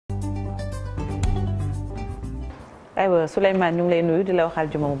aywa Souleymane ñu ngi lay nuyu di la waxal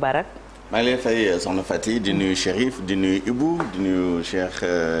juma mubarak. maa ngi lay fay soxna Fati di nuyu Chérif di nuyu Ibou di nuyu Cheikh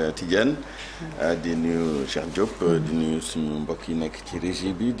Tidiane di nuyu Cheikh Diop di nuyu suñu mbokk yi nekk ci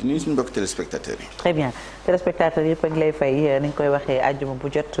régie bi di nuyu suñu mbokk téléspectateurs yi. très bien téléspectateurs yëpp a ngi lay fay ni ñu koy waxee àjjuma bu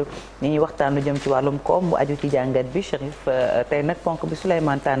jot ni ñuy waxtaan lu jëm ci wàllum koom bu aju ci jàngat bi Chérif tey nag ponk bi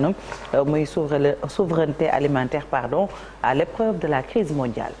Souleymane tànn muy souveraineté alimentaire à l'épreuve de la crise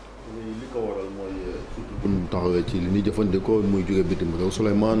mondiale. li ko waral mooy surtout bu ñu taxawee ci li ñuy jëfandikoo muy jóge bitim réew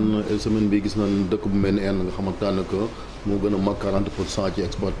Souleymane semaine bi gis nañ dëkk bu mel ni Inde nga xamante ne que moo gën a mag 40% ci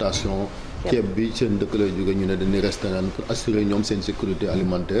exportation. ceeb bi seen dëkk lay jóge ñu ne dañuy restreindre pour assurer ñoom seen sécurité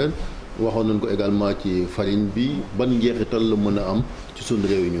alimentaire waxoon nañ ko également ci farine bi ban njeexital la mën a am ci suñu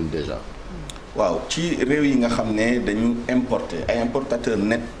réew yi ñun déjà. waaw ci réew yi nga xam ne dañu importer ay importateurs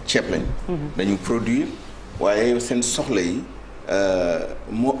net ceeb lañ. dañu produire waaye seen soxla yi.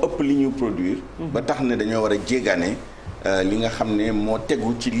 moo ëpp li ñu produire. ba tax ne dañoo war a jéegaane li nga xam ne moo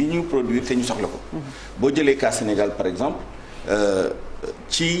tegu ci li ñu produire te ñu soxla ko. boo jëlee cas Sénégal par exemple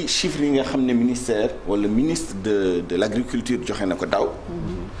ci chiffres yi nga xam ne ministère wala ministre de l'agriculture joxe na ko daaw.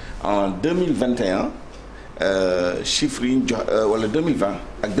 en 2021 chiffres yi ñu jox wala 2020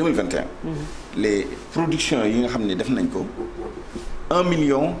 ak 2021. les productions yi nga xam ne def nañ ko 1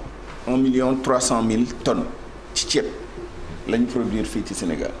 million 300 000 tonnes ci ceeb. lañ produire fii ci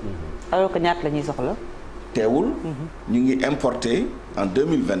Sénégal. alors que ñaata la ñuy soxla. teewul. ñu ngi importer en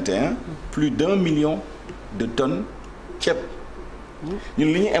 2021 plus d'1 million de tonnes ceeb. ñun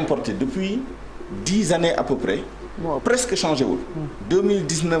li ñuy importer depuis 10 années à peu près. presque changé wul.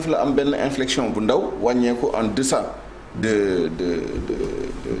 2019 la am benn inflexion bu ndaw wàññeeku en deçà de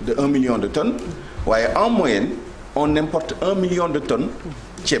 1 million de tonnes. waaye en moyenne on importe 1 million de tonnes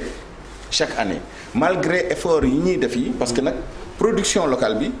ceeb. chaque année malgré effort yi ñuy def yi parce que nag production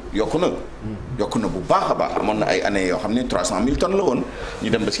locale bi yokku na bu baax a baax amoon na ay années yoo xam ne 300 000 tonnes la woon ñu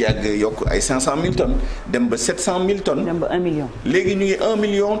dem ba si yàgg yokk ay 500 000 tonnes dem ba 700 000 tonnes. dem ba 1 million. léegi ñu ngi 1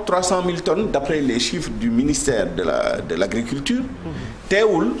 million 300 000 tonnes d'après les chiffres du ministère de l'agriculture.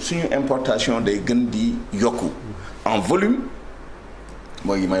 teewul suñu importation day gën di yokku en volume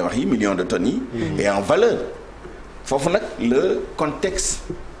mooy yi may wax yi millions de tonnes yi. et en valeur foofu nag le contexte.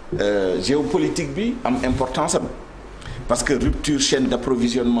 Géopolitique bi am importance am parce que rupture chaîne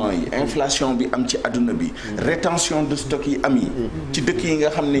d'approvisionnement yi inflation bi am ci àdduna bi rétention de stock yi am yi ci dëkk yi nga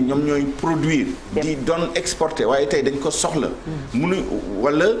xam ne ñoom ñooy produire di doon exporter waaye tey dañ ko soxla munu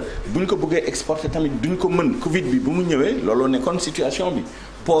wala buñ ko bëggee exporter tamit duñ ko mën Covid bi bu mu ñëwee looloo nekkoon situation bi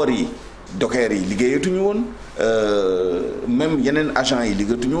port yi dockers yi liggéeyatuñu woon même yeneen agents yi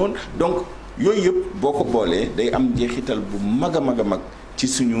liggéeyatuñu woon donc yooyu yëpp boo ko boolee day am njeexital bu mag a mag a mag ci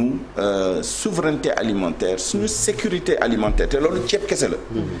suñu souveraineté alimentaire suñu sécurité alimentaire te loolu ceeb kese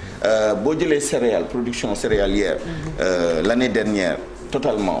la. boo jëlee céréales production céréalière. l'année dernière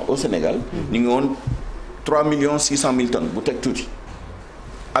totalement au Sénégal. ñu ngi woon 3 600 000 tonnes bu teg tuuti.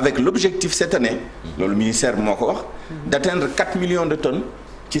 avec l'objectif cette année. loolu ministère bi moo ko wax. d'atteindre 4 millions de tonnes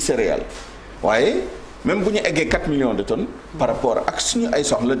ci céréales waaye. même bu ñu eggee 4 millions de tonnes par rapport ak suñu ay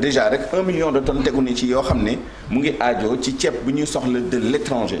soxla déjà rek 1 million de tonnes tegu ni ci yoo xam ne mu ngi aajoo ci ceeb bu ñuy soxla de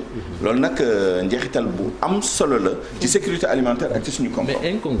l'étranger loolu nag njeexital bu am solo la ci sécurité alimentaire ak ci suñu koom. mais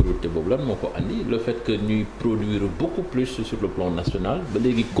incongruité boobu lan moo ko andi le fait que ñuy produire beaucoup plus sur le plan national ba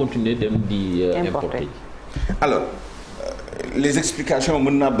léegi continuer dem di importer. alors les explications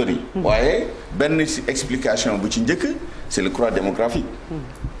mën naa bëri. waaye benn explication bu ci njëkk c'est le croît démographique.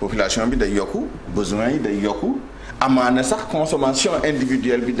 population bi day yokku besoin yi day yokku amaana sax consommation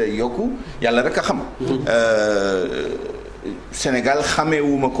individuelle bi day yokku yàlla rek a xam. Sénégal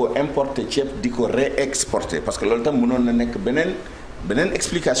xameewuma ko importer ceeb di ko réexporter parce que loolu tam mënoon na nekk beneen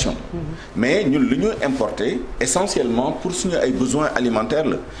explication. mais ñun lu ñu importer essentiellement pour suñu ay besoins alimentaires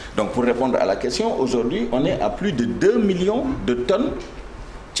la donc pour répondre à la question aujourd'hui on est à plus de 2 millions de tonnes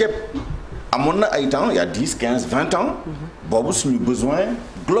ceeb. amoon na ay temps il y a 10 15 20 ans boobu suñu besoin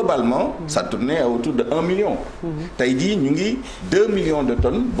globalement ça tournait autour de 1 million tey jii ñu ngi 2 millions de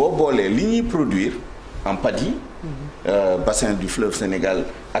tonnes boo boolee li ñuy produire en paddy bassin du fleuve Sénégal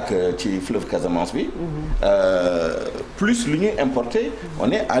ak ci fleuve Casamance bi plus lu ñuy importer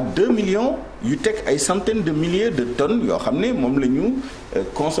on est à 2 millions yu teg ay centaines de milliers de tonnes yoo xam ne moom la ñu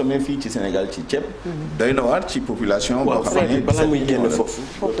consommer fii ci Sénégal ci ceeb doy na waar ci population boo xam ne balaa muy génn foofu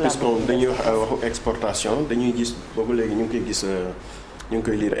puisque dañuy waxu exportation dañuy gis boobu léegi ñu ngi koy gis ñu ngi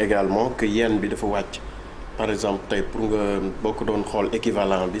koy lire également que yen bi dafa wàcc par exemple tey pour nga boo ko doon xool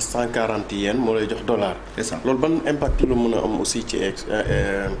équivalent bi 140 yens moo lay jox dollar. c'est ça loolu ban impact la mën a am aussi ci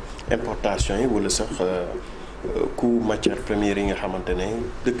importation yi wala sax coût matière première yi nga xamante ne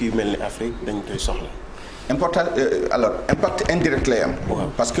dëkk yu mel ni Afrique dañ koy soxla. impact indirect lay am.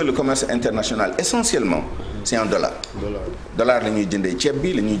 Parce que le commerce international essentiellement c'est en dollar. Dollar la ñuy jëndee ceeb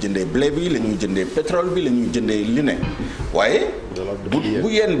bi, la ñuy jëndee blé bi, la ñuy jëndee pétrole bi, la ñuy jëndee lu ne waaye. bu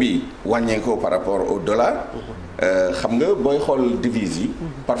yen bi wàññeekoo par rapport au dollar. xam nga booy xool devise yi.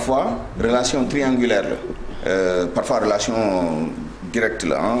 parfois relation triangulaire la. Parfois relation directe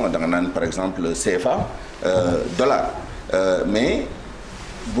la ah da nga naan par exemple CFA dollar mais.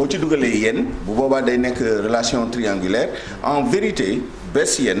 boo ci dugalee yen bu boobaa day nekk relation triangulaire en vérité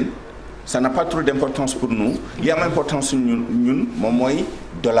baisse yen ça n'a pas trop d'importance pour nous li am importance ñun moom mooy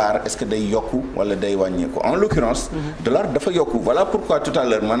dollar est-ce que day yokku wala day wàññeeku en l'occurrence dollar dafa yokku voilà pourquoi tout à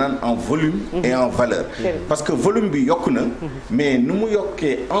l'heure maanaam en volume et en valeur parce que volume bi yokku na mais nu mu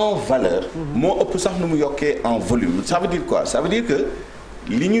yokkee en valeur moo ëpp sax nu mu yokkee en volume ça veut dire quoi ça veut dire que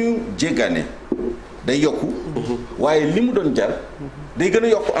li ñu jéggaane day yokku waaye li mu doon jar day gën a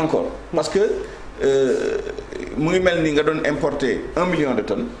yokku encore parce que mu ngi mel ni nga doon importer 1 million de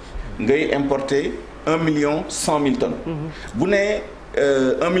tonnes ngay importer 1,1 million tonnes bu nee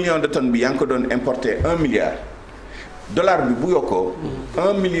 1 million de tonnes bi yaa ngi ko doon importer 1 milliard dollar bi bu yokkoo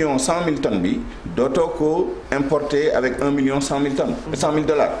 1,1 million tonnes bi dootoo ko importer avec 1,1 million tonnes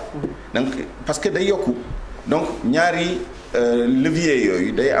 $100,000 donc parce que day yokku donc ñaari levier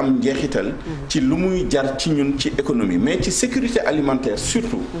yooyu day am njeexital ci lu muy jar ci ñun ci économie mais ci sécurité alimentaire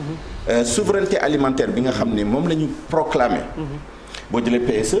surtout souveraineté alimentaire bi nga xam ne moom la ñu proclamer boo jëlee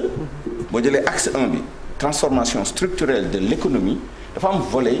PSE boo jëlee axe 1 bi transformation structurelle de l'économie dafa am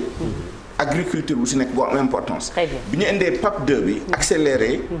volet agriculture bu si nekk boo am importance bi ñu indee PAP 2 bi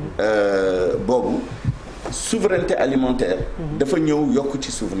accéléré boobu souveraineté alimentaire dafa ñëw yokk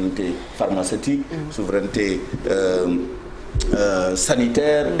ci souveraineté pharmaceutique souveraineté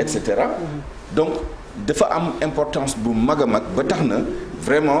sanitaire etc donc dafa am importance bu mag a mag ba tax na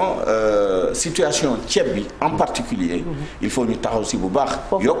vraiment situation ceeb bi en particulier il faut ñu taxaw si bu baax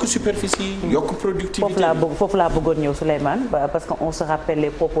yokk superficie yokk productivité foofu laa bëggoon ñëw Souleymane parce que on se rappelle les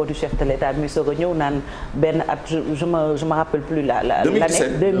propos du chef de l'État mi soog a ñëw naan benn at je me rappelle plus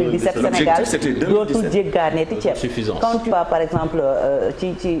l'année 2017 Sénégal dootul jéggaaneeti ceeb quand tu vas par exemple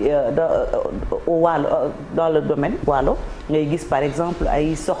au Waalo dans le domaine Waalo ngay gis par exemple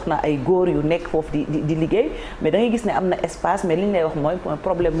ay soxna ay góor yu nekk foofu di liggéey mais da ngay gis ne am na espace mais li ñu lay wax mooy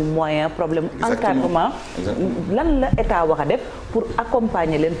problème mu moyen problème encadrement lan la état wax a def pour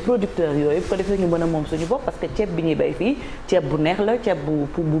accompagner leen producteurs yooyu ko defee ñu mën a moom suñu bopp parce que ceeb bi ñuy bay fii ceeb bu neex la ceeb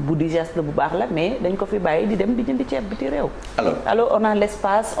bu digeste la bu baax la mais dañ ko fi bàyyi di dem di jëndi ceeb bi ci réew alors on a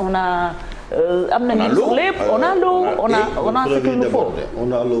l'espace on a am nañu lépp on a l'eau on a ce qu'il nous faut on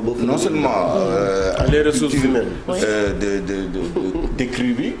a l'eau non seulement les ressources humaines de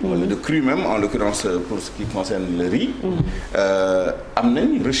cru bi wala de cru même en l'occurrence pour ce qui concerne le riz am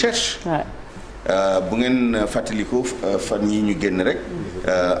nañ recherche bu ngeen fàttaliku fan yi ñu génn rek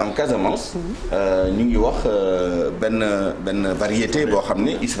en Casamance ñu ngi wax benn variété boo xam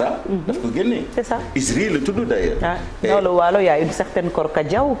ne ISRA daf ko génnee c'est ça ISRI la tudd d'ailleurs dans le Waalo il y a une certaine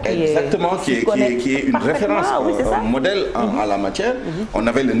Korkadiaw exactement qui est une référence modèle en la matière on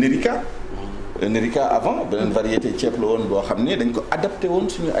avait le Nérika avant beneen variété ceeb la woon boo xam ne dañ ko adapté woon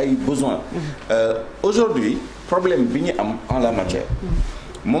suñu ay besoins aujourd'hui problème bi ñu am en la matière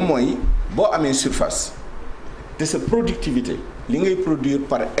moom mooy boo amee surface te sa productivité li ngay produire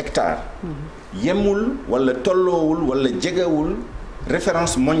par hectare yemul wala tolloowul wala jegewul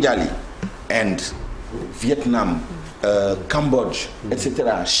référence mondiale yi Inde Vietnam Cambodge etc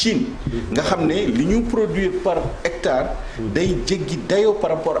Chine nga xam ne li ñu produire par hectare day jéggi dayoo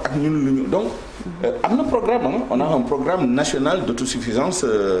par rapport ak ñun lu ñu donc am na programme on a un programme national d'autosuffisance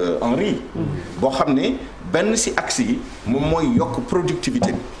en riz boo xam ne benn ci axe yi moom mooy yokk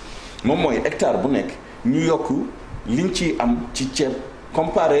productivité bi moom mooy hectare bu nekk ñu yokk liñ ci am ci ceeb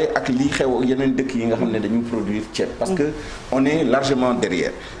comparé ak lii xew yeneen dëkk yi nga xam ne dañu produire ceeb parce que on est largement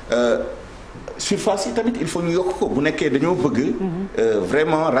derrière surface yi tamit il faut ñu yokk ko bu nekkee dañoo bëgg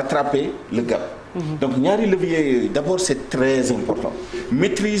vraiment rattraper le gap donc ñaari leviers yooyu d'abord c'est très important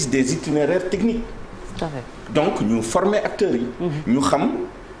maîtrise des itinéraires techniques donc ñu former acteurs yi ñu xam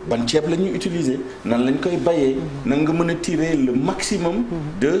ban ceeb la ñuy utiliser nan lañ koy bayee nan nga mën a tirer le maximum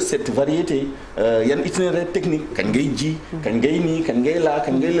de cette variété yan itinéraire technique kañ ngay ji kañ ngay nii kañ ngay laa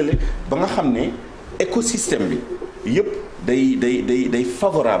kañ ngay lële ba nga xam ne écosystème bi yëpp day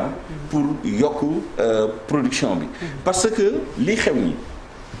favorable pour yokk production bi parce que li xew ni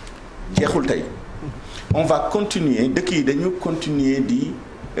jeexul tey on va continuer dëkk yi dañu continuer di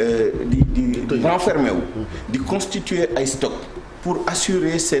renfermer wu di constituer ay stock pour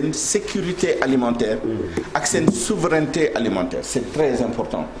assurer seen sécurité alimentaire ak seen souveraineté alimentaire c'est très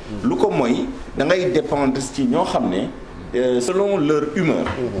important lu ko mooy da ngay dépendre ci ñoo xam ne selon leur humeur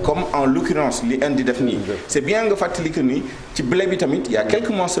comme en l'occurrence li indi def nii c'est bien nga fàttali que ni ci blé bi tamit il y a quelques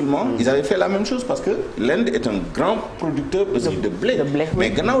mois seulement ils avaient fait la même chose parce que l'Inde est un grand producteur aussi de blé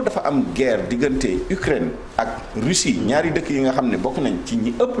mais gannaaw dafa am guerre diggante Ukraine ak Russie ñaari dëkk yi nga xam ne bokk nañ ci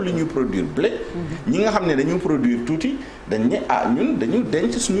ñi ëpp lu ñuy produire blé ñi nga xam ne dañu produire tuuti dañ ne ñun dañu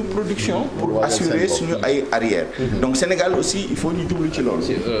denc suñu production pour assurer suñu ay arrière donc Sénégal aussi il faut ñu jublu ci loolu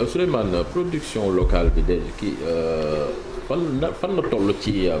Souleymane production locale bi de kii fan la toll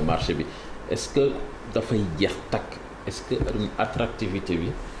ci marché bi est-ce que dafay jeex takk est-ce que attractivité bi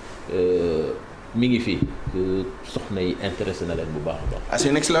mi ngi fi soxna yi intéressé na leen bu baax a baax. C'est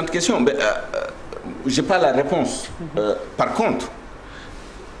une excellente question mais j'ai pas la réponse par contre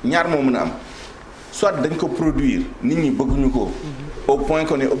ñaar moo mën a am soit dañ ko produire nit ñi bëgguñu ko au point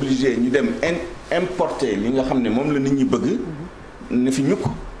qu'on est obligé ñu dem importer li nga xam ne moom la nit ñi bëgg ne fi ñukk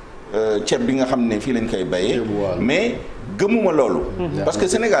ceeb bi nga xam ne fii lañ koy bayee mais gëmuma loolu parce que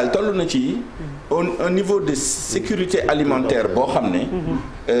Sénégal toll na ci un niveau de sécurité alimentaire boo xam ne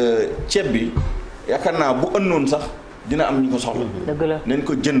ceeb bi yaakaar naa bu ënnoon sax dina am ñu ko soxla nañ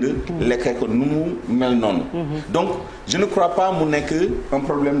ko jënd lekkee ko nu mu mel noonu donc je ne crois pas mu nekk un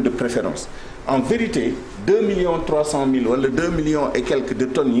problème de préférence en vérité 2,3 millions wala 2 millions et quelques de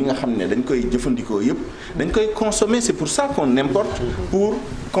tonnes yi nga xam ne dañ koy jëfandikoo yëpp dañ koy consommer c'est pour ça qu'on importe pour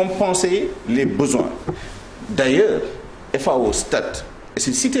compenser les besoins d'ailleurs FAO stat et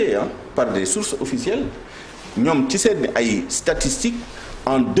c'est cité par des sources officielles ñoom ci seen ay statistiques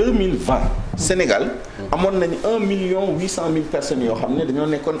en 2020 Sénégal amoon nañu 1,8 million personnes yoo xam ne dañoo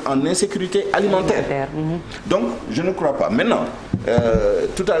nekkoon en insécurité alimentaire donc je ne crois pas maintenant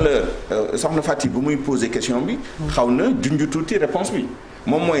tout à l'heure soxna Fati bu muy poser question bi xaw na junj tuuti réponse bi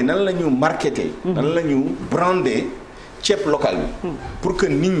moom mooy nan la ñu marketer nan la ñu brander ceeb local bi pour que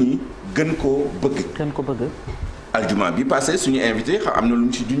nit ñi gën koo bëgg aljuma bi passé suñu invité am na lu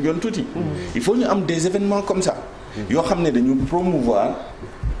ñu ci junjoon tuuti il faut ñu am des événements comme ça yoo xam ne dañu promouvoir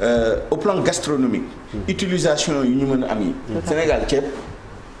au plan gastronomique utilisation yu ñu mën a am yi Sénégal ceeb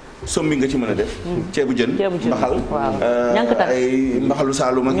sombi nga ci mën a def ceebu jën mbaxal ay mbaxalu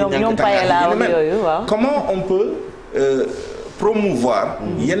Saalum ak ñànkataay comment on peut promouvoir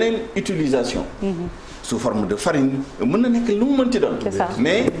yeneen utilisation sous forme de farine mën na nekk lu mu mënti doon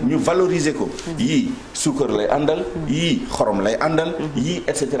mais ñu valoriser ko yii suukar lay àndal yii xorom lay àndal yii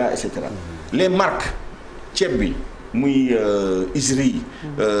et cetera les marques ceeb bi muy ISRI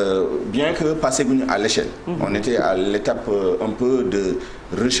bien que passé guñu à l'échelle on était à l'étape un peu de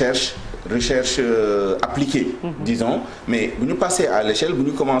recherche appliquée disons mais bu ñu passé à l'échelle bu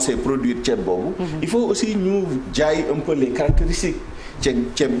ñu commencé produire ceeb boobu il faut aussi ñu jaay un peu les caractéristiques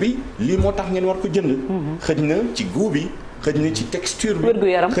ceeb bi lii moo tax ngeen war ko jënd xëj na ci goût bi xëj na ci texture bi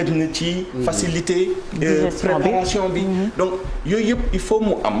xëj na ci facilité préparation bi donc yooyu yëpp il faut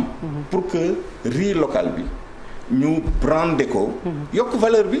mu am pour que riz local bi ñu brander ko yokk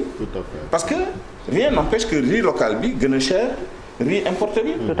valeur bi tout à fait parce que rien n'empêche que riz local bi gën a cher riz importé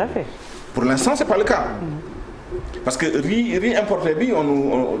bi tout à fait pour l'instant c'est pas le cas parce que riz importé bi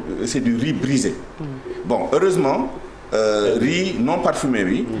c'est du riz brisé bon heureusement riz non parfumé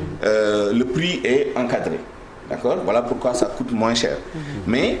bi le prix est encadré d'accord voilà pourquoi ça coûte moins cher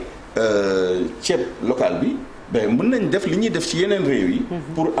mais ceeb local bi mën nañ def li ñuy def ci yeneen réew yi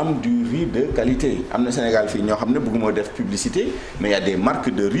pour am du riz de qualité am na Sénégal fii ñoo xam ne bëgguma def publicité mais il y a des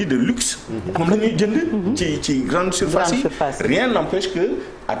marques de riz de luxe moom la ñuy jënd ci grande surface yi rien n'empêche que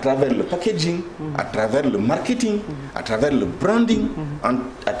à travers le packaging à travers le marketing à travers le branding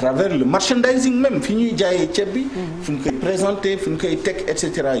à travers le merchandising même fi ñuy jaayee ceeb bi fu ñu koy présenter fu ñu koy teg et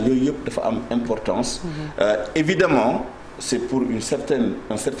cetera yooyu yëpp dafa am importance évidemment c'est pour un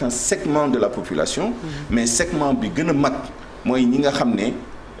certain segment de la population mais segment bi gën a mag mooy ñi nga xam ne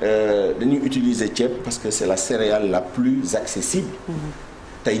dañuy utiliser ceeb parce que c'est la céréale la plus accessible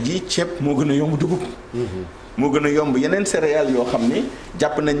tey jii ceeb moo gën a yomb dugub moo gën a yomb yeneen céréales yoo xam ne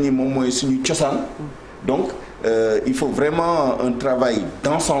jàpp nañ ni moom mooy suñu cosaan donc il faut vraiment un travail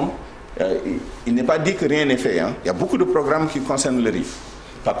d'ensemble il n'est pas dit que rien n'est fait il y a beaucoup de programmes qui concernent le riz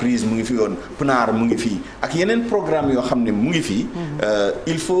Paprise mu ngi fi woon PNAR mu ngi fii ak yeneen programme yoo xam ne mu ngi fii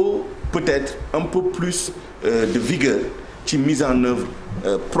il faut peut-être un peu plus de vigueur ci mise en œuvre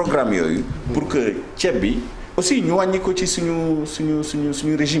programme yooyu pour que ceeb bi aussi ñu wàññi ko ci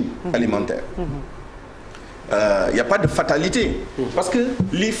suñu régime alimentaire y a pas de fatalité parce que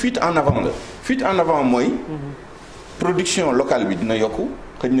lii fuite en avant la fuite en avant mooy production locale bi dina yokku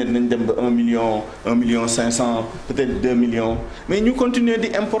xëy na dinañ dem ba 1 million 500 peut-être 2 millions mais ñu continuer di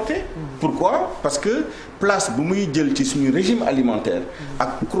importer. Pourquoi? Parce que place bu muy jël ci suñu régime alimentaire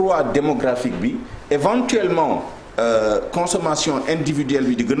ak croix démographique bi éventuellement consommation individuelle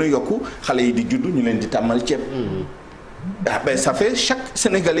bi di gën a yokku xale yi di juddu ñu leen di tàmmal ceeb. Ah ben ça fait chaque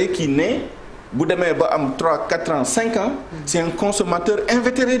Sénégalais qui naît bu demee ba am 3 4 ans 5 ans c'est un consommateur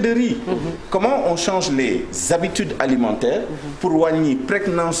invétéré de riz. Comment on change les habitudes alimentaires pour wàññi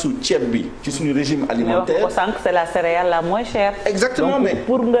prégnance su ceeb bi ci suñu régime alimentaire. mais wax ko sànq c'est la céréale la moins chère. Exactement. Donc, mais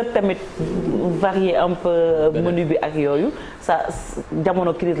pour nga tamit varier un peu menu bi ak yooyu ça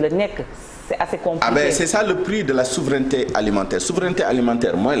jamono crise la nekk. C'est assez compliqué. Ah ben c'est ça le prix de la souveraineté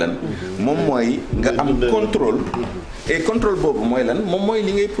alimentaire mooy lan. moom mooy nga am contrôle. et contrôle boobu mooy lan moom mooy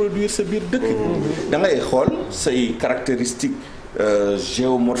li ngay produire sa biir dëkk. da ngay xool say caractéristiques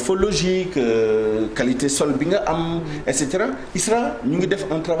géomorphologiques qualité sol bi nga am et cetera ISRA ñu ngi def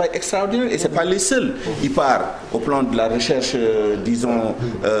un travail extraordinaire et c'est pas les seuls. il part au plan de la recherche disons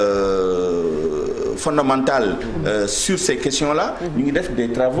fondamentale sur ces questions-là. ñu ngi def des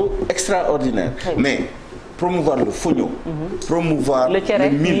travaux extraordinaires. Mais promouvoir le fognon, promouvoir le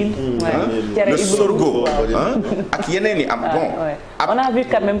mil, le sorgho, ak yeneen yi am bon. On a vu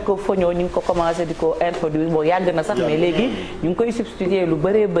quand même que fognon ñu ngi ko commencé di ko introduire bon yàgg na sax mais léegi ñu ngi koy substituer lu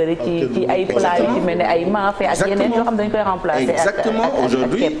bëree bëri ci ay plats yu ci mel ne ay maafe ak yeneen yoo xam dañu koy remplacer. Exactement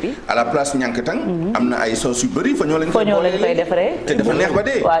aujourd'hui à la place ñànkatang am na ay sauce yu bëri fognon lañ koy defaree te dafa neex ba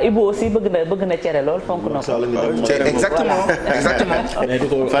dee. waaw Ibo aussi bëgg na cere lool fonk na ko. Exactement.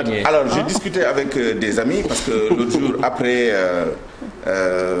 Alors j'ai discuté avec des amis parce que l'autre jour après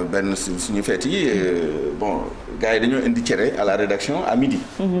benn suñu fête yi bon gars yi dañoo indi cere à la rédaction à midi.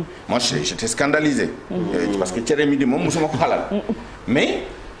 Moi j'étais scandalisé. Parce que cere midi moom mosuma ko xalaat. mais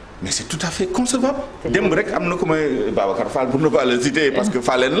c'est tout à fait concevable. démb rek am na ko may Babacar Fall pour ne pas le citer parce que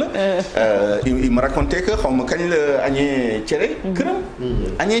Fallen la. il me racontait que xaw ma kañ la añee cere. këram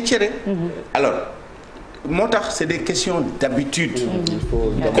añee cere. alors. moo tax c'est des questions d'habitude.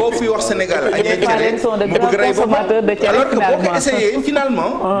 koo fi wax Sénégal añee cere mu bëgg rey boppam alors que boo ko essayé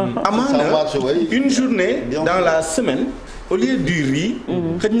finalement amaana une journée dans la semaine au lieu du riz.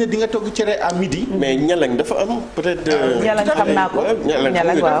 xëy na di nga togg cere à midi. mais ñeleng dafa am peut-être. ñeleng xam naa ko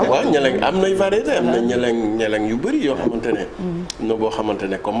ñeleng waaw ñeleng am nay variété am na ñeleng yu bëri yoo xamante ne. am na boo xamante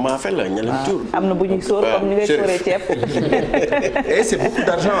ne comme maafe la ñeleng tur. am na bu ñuy sóor comme ni ngay sóoree ceeb. et c'est beaucoup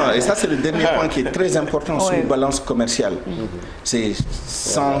d'argent et ça c'est le dernier point qui est très important sur une balance commerciale. c'est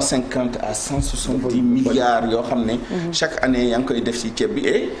 150 à 170 milliards yoo xam ne. chaque année yaa ngi koy def ci ceeb bi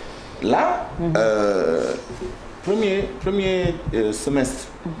et là. Premier semestre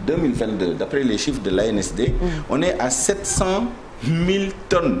 2022 d'après les chiffres de l'ANSD on est à 700 000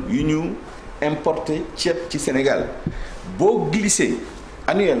 tonnes yu ñu importé ceeb ci Sénégal boo glissé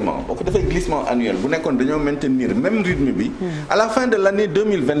annuellement boo ko defee glissement annuel bu nekkoon dañoo maintenir même rythme bi à la fin de l'année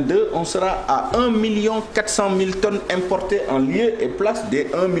 2022 on sera à 1 400 000 tonnes importées en lieu et place des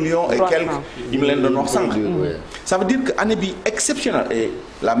 1 million et quelques yi mu leen doon wax sànq. Ça veut dire que année bi exceptionnelle et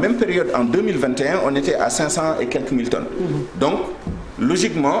la même période en 2021 on était à 500 et quelques mille tonnes. Donc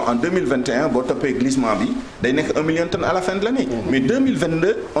logiquement en 2021 boo toppee glissement bi day nekk 1 million de tonnes à la fin de l'année. Mais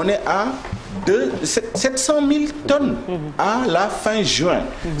 2022 on est à 700 000 tonnes à la fin juin.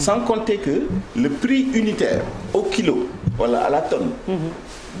 Sans compter que le prix unitaire au kilo wala à la tonne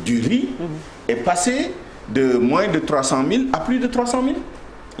du riz est passé de moins de 300 000 à plus de 300 000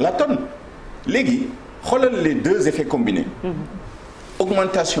 la tonne. Léegi xoolal les deux effets combinés.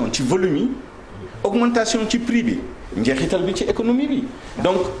 Augmentation ci volume yi augmentation ci prix bi njeexital bi ci économie bi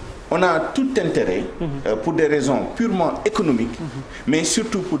donc on a tout intérêt pour des raisons purement économiques mais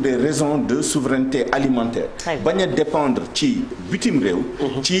surtout pour des raisons de souveraineté alimentaire bañ a dépendre ci bitim réew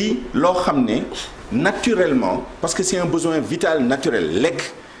ci loo xam ne naturellement parce que c'est un besoin vital naturel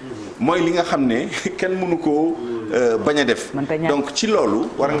lekk mooy li nga xam ne kenn mënu koo bañ a def donc ci loolu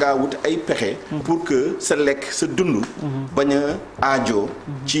war ngaa wut ay pexe pour que sa lekk sa dund bañ a aajo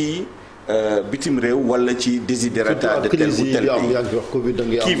ci bitim réew wala ci désiderata de tel ou tel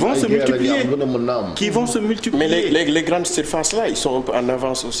pays qui vont se multiplier mais les grandes surfaces là ils sont un peu en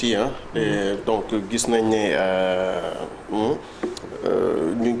avance aussi hein et donc gis nañ ne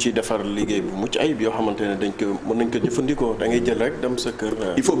ñu ngi ciy defar liggéey bu mucc ayib yoo xamante ne dañ ko mën nañ ko jëfandikoo da ngay jël rek dem sa kër.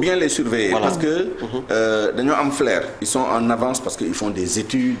 il faut bien les surveiller. Voilà. Parce que dañoo am flair. Ils sont en avance parce que ils font des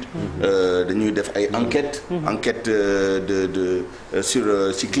études. dañuy def ay enquêtes. enquêtes sur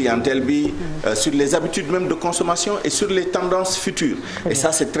ci clientèle bi. sur les habitudes même de consommation et sur les tendances futures. Et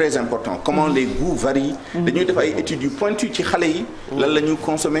ça c'est très important. Comment les goûts varient. dañuy def ay études yu pointues ci xale yi. lan la ñu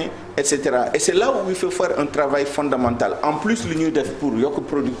consommer etc. Et c'est là où il faut faire un travail fondamental. En plus li ñuy def pour yokk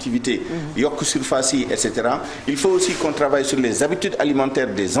productivité yokk surface yi etc. il faut aussi qu'on travaille sur les habitudes alimentaires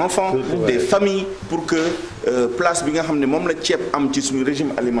des enfants des familles pour que place bi nga xam ne moom la ceeb am ci suñu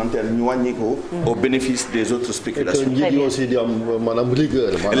régime alimentaire ñu wàññi ko au bénéfice des autres spéculations. njiit yi aussi di am maanaam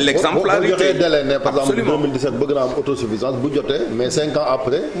rigueur. l'exemplarité par exemple 2017 bëgg naa am autosuffisance bu jotee mais 5 ans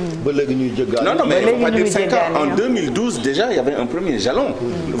après. ba léegi ñuy jéggaani. non mais il faut pas dire 5 ans en 2012 déjà il y avait un premier jalon.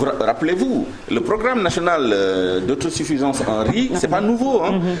 Rappelez-vous le programme national d'autosuffisance en riz c'est pas nouveau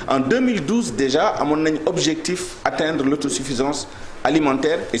hein. En 2012 déjà amoon nañ objectif atteindre l'autosuffisance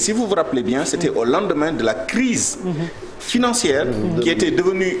alimentaire et si vous vous rappelez bien c'était au lendemain de la crise financière qui était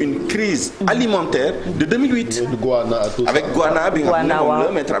devenue une crise alimentaire de 2008 avec Guana bi nga xam ne moom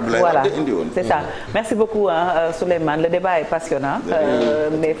la maître Abdoulaye Wade indi woon. C'est ça merci beaucoup Souleymane le débat est passionnant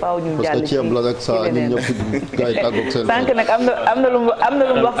mais faaw ñu jàll ci leneen sànq nag am na lu mu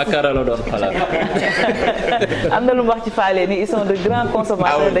wax akara la doon xalaat am na lu mu wax ci faale ni ils sont de grands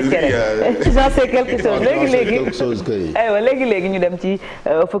consommateurs de cere j'en sais quelque chose léegi ñu dem ci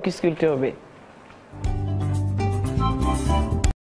focus culture bi.